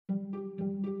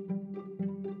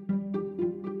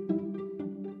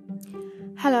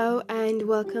Hello, and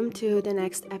welcome to the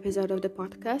next episode of the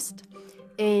podcast.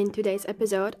 In today's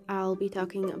episode, I'll be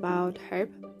talking about herb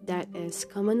that is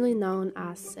commonly known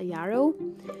as a yarrow.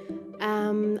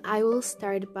 I will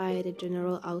start by the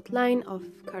general outline of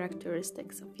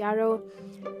characteristics of yarrow.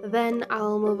 Then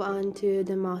I'll move on to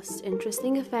the most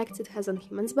interesting effects it has on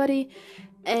humans' body,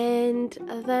 and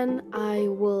then I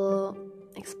will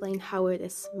explain how it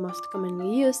is most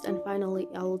commonly used, and finally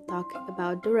I'll talk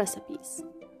about the recipes.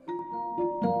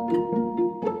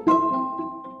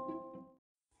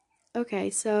 Okay,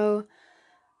 so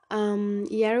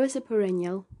yarrow is a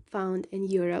perennial found in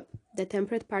Europe, the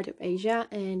temperate part of Asia,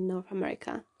 and North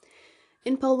America.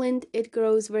 In Poland, it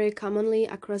grows very commonly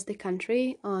across the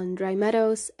country on dry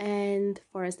meadows and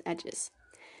forest edges.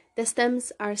 The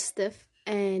stems are stiff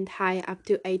and high up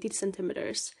to 80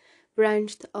 centimeters,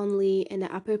 branched only in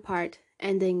the upper part,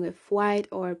 ending with white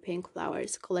or pink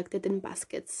flowers collected in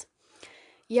baskets.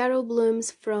 Yarrow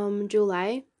blooms from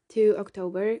July to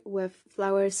October with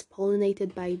flowers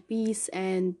pollinated by bees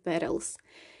and beetles.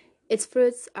 Its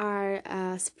fruits are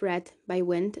spread by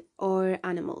wind or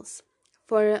animals.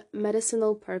 For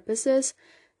medicinal purposes,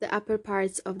 the upper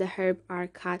parts of the herb are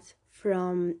cut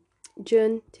from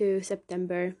June to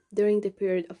September during the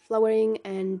period of flowering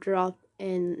and dropped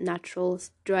in natural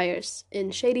dryers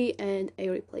in shady and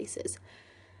airy places.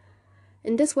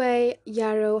 In this way,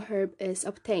 yarrow herb is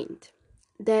obtained.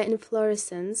 The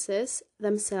inflorescences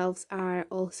themselves are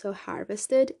also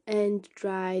harvested and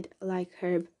dried like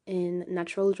herb in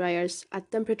natural dryers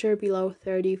at temperature below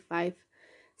 35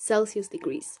 Celsius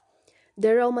degrees.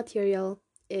 The raw material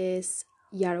is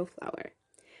yarrow flower.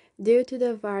 Due to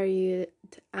the varied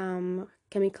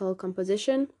chemical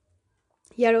composition,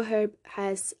 yarrow herb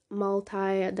has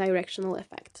multi-directional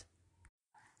effect.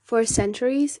 For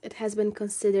centuries, it has been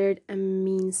considered a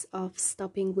means of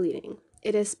stopping bleeding.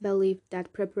 It is believed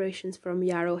that preparations from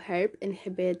yarrow herb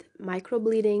inhibit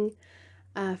microbleeding,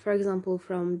 for example,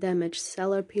 from damaged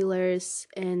cellar pillars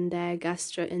in the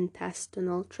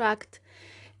gastrointestinal tract.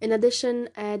 In addition,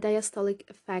 a diastolic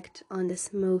effect on the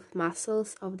smooth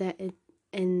muscles of the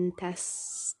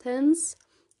intestines,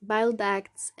 bile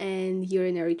ducts, and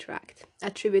urinary tract,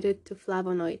 attributed to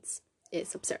flavonoids,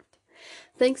 is observed.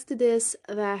 Thanks to this,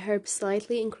 the herb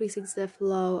slightly increases the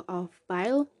flow of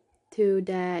bile to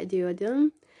the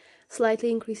duodenum,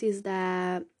 slightly increases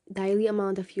the daily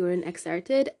amount of urine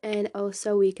exerted, and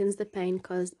also weakens the pain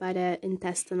caused by the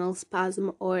intestinal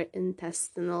spasm or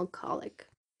intestinal colic.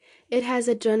 It has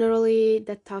a generally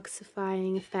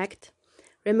detoxifying effect,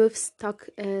 removes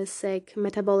toxic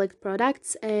metabolic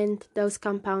products and those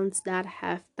compounds that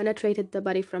have penetrated the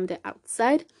body from the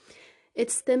outside. It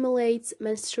stimulates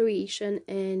menstruation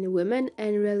in women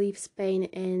and relieves pain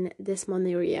in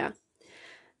dysmenorrhea.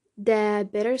 The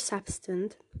bitter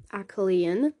substance,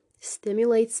 acrolein,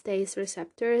 stimulates taste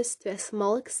receptors to a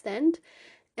small extent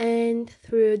and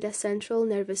through the central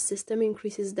nervous system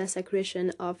increases the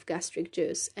secretion of gastric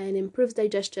juice and improves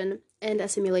digestion and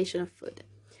assimilation of food.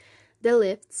 The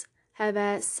lifts have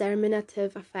a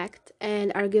serminative effect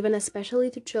and are given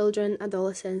especially to children,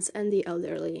 adolescents, and the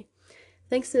elderly.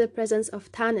 Thanks to the presence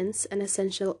of tannins, an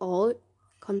essential oil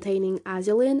containing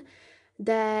azulene,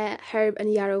 the herb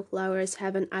and yarrow flowers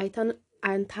have an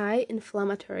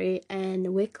anti-inflammatory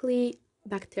and weakly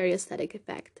bacteriostatic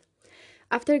effect.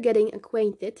 After getting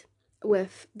acquainted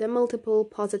with the multiple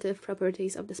positive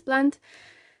properties of this plant,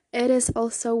 it is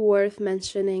also worth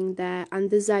mentioning the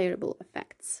undesirable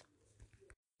effects.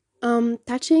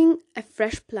 Touching a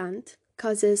fresh plant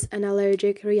causes an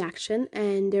allergic reaction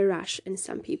and a rash in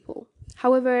some people.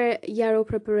 However, yarrow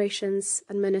preparations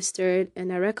administered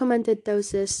in a recommended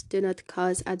doses do not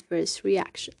cause adverse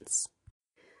reactions.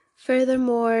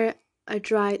 Furthermore,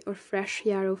 dried or fresh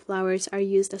yarrow flowers are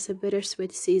used as a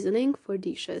bittersweet seasoning for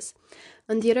dishes.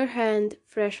 On the other hand,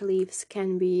 fresh leaves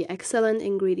can be excellent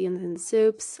ingredients in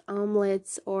soups,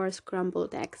 omelets, or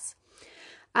scrambled eggs.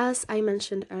 As I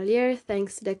mentioned earlier,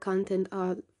 thanks to the content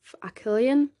of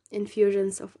acrolein,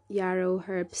 infusions of yarrow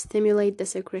herb stimulate the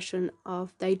secretion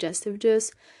of digestive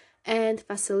juice and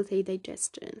facilitate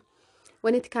digestion.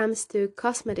 When it comes to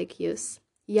cosmetic use,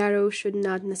 yarrow should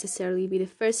not necessarily be the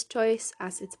first choice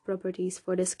as its properties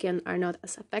for the skin are not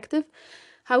as effective.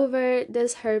 However,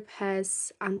 this herb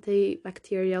has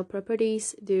antibacterial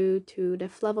properties due to the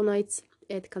flavonoids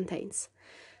it contains.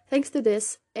 Thanks to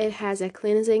this, it has a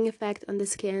cleansing effect on the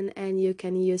skin and you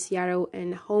can use yarrow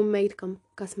in homemade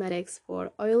cosmetics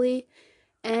for oily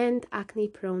and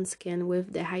acne-prone skin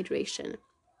with dehydration.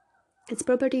 Its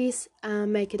properties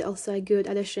make it also a good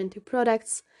addition to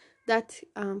products that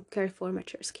care for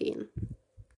mature skin.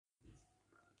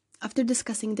 After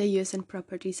discussing the use and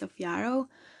properties of yarrow,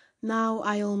 Now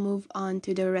I'll move on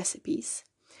to the recipes.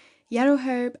 Yarrow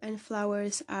herb and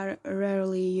flowers are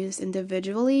rarely used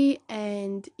individually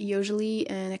and usually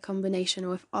in a combination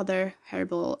with other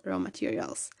herbal raw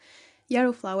materials.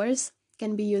 Yarrow flowers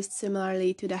can be used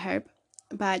similarly to the herb,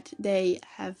 but they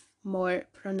have more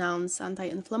pronounced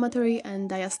anti-inflammatory and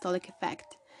diastolic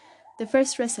effect. The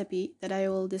first recipe that I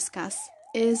will discuss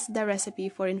is the recipe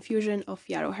for infusion of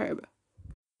yarrow herb.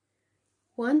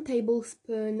 1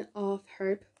 tablespoon of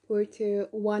herb pour to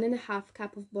 1.5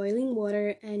 cup of boiling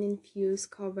water and infuse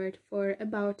covered for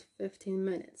about 15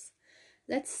 minutes.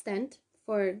 Let's stand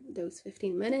for those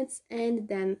 15 minutes and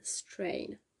then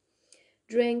strain.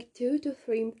 Drink 2 to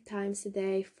 3 times a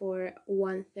day for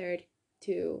 1/3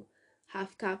 to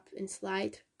half cup in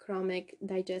slight chronic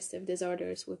digestive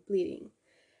disorders with bleeding.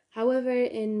 However,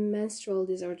 in menstrual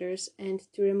disorders and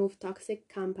to remove toxic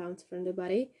compounds from the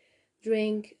body,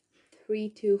 drink 3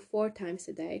 to 4 times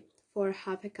a day for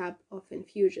half a cup of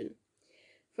infusion.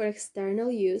 For external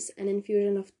use, an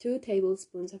infusion of 2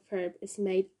 tablespoons of herb is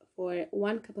made for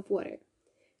 1 cup of water.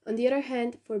 On the other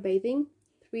hand, for bathing,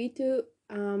 3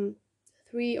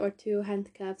 or 2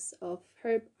 handcuffs of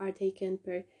herb are taken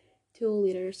per 2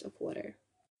 liters of water.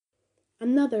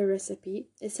 Another recipe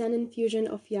is an infusion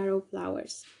of yarrow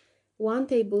flowers. 1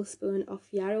 tablespoon of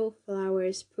yarrow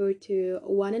flowers pour to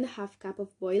 1.5 cup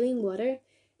of boiling water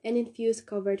and infuse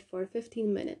covered for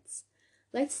 15 minutes.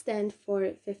 Let's stand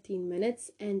for 15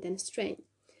 minutes and then strain.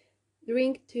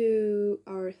 Drink 2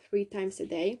 or 3 times a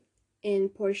day in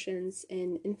portions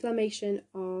in inflammation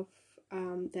of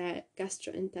the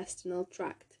gastrointestinal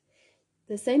tract.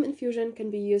 The same infusion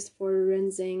can be used for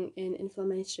rinsing in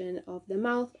inflammation of the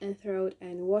mouth and throat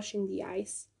and washing the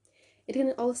eyes. It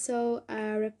can also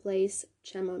replace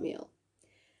chamomile.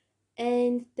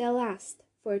 And the last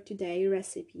for today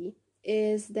recipe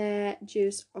is the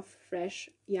juice of fresh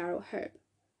yarrow herb.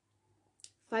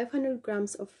 500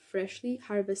 grams of freshly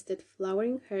harvested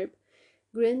flowering herb,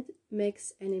 grind,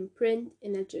 mix, and imprint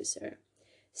in a juicer.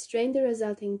 Strain the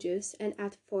resulting juice and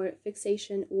add for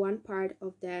fixation 1 part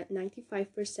of the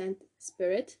 95%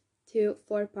 spirit to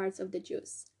 4 parts of the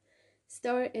juice.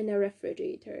 Store in a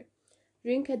refrigerator.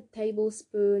 Drink a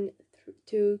tablespoon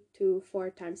 2 to 4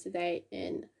 times a day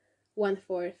in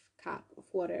 1/4 cup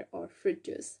of water or fruit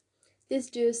juice. This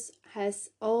juice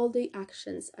has all the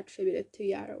actions attributed to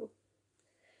yarrow.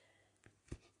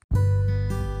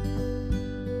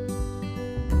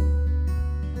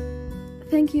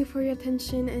 Thank you for your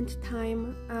attention and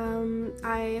time.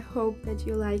 I hope that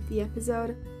you liked the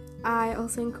episode. I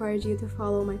also encourage you to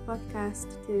follow my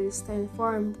podcast to stay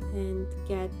informed and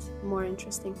get more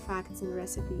interesting facts and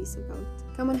recipes about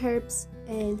common herbs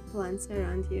and plants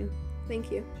around you.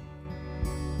 Thank you.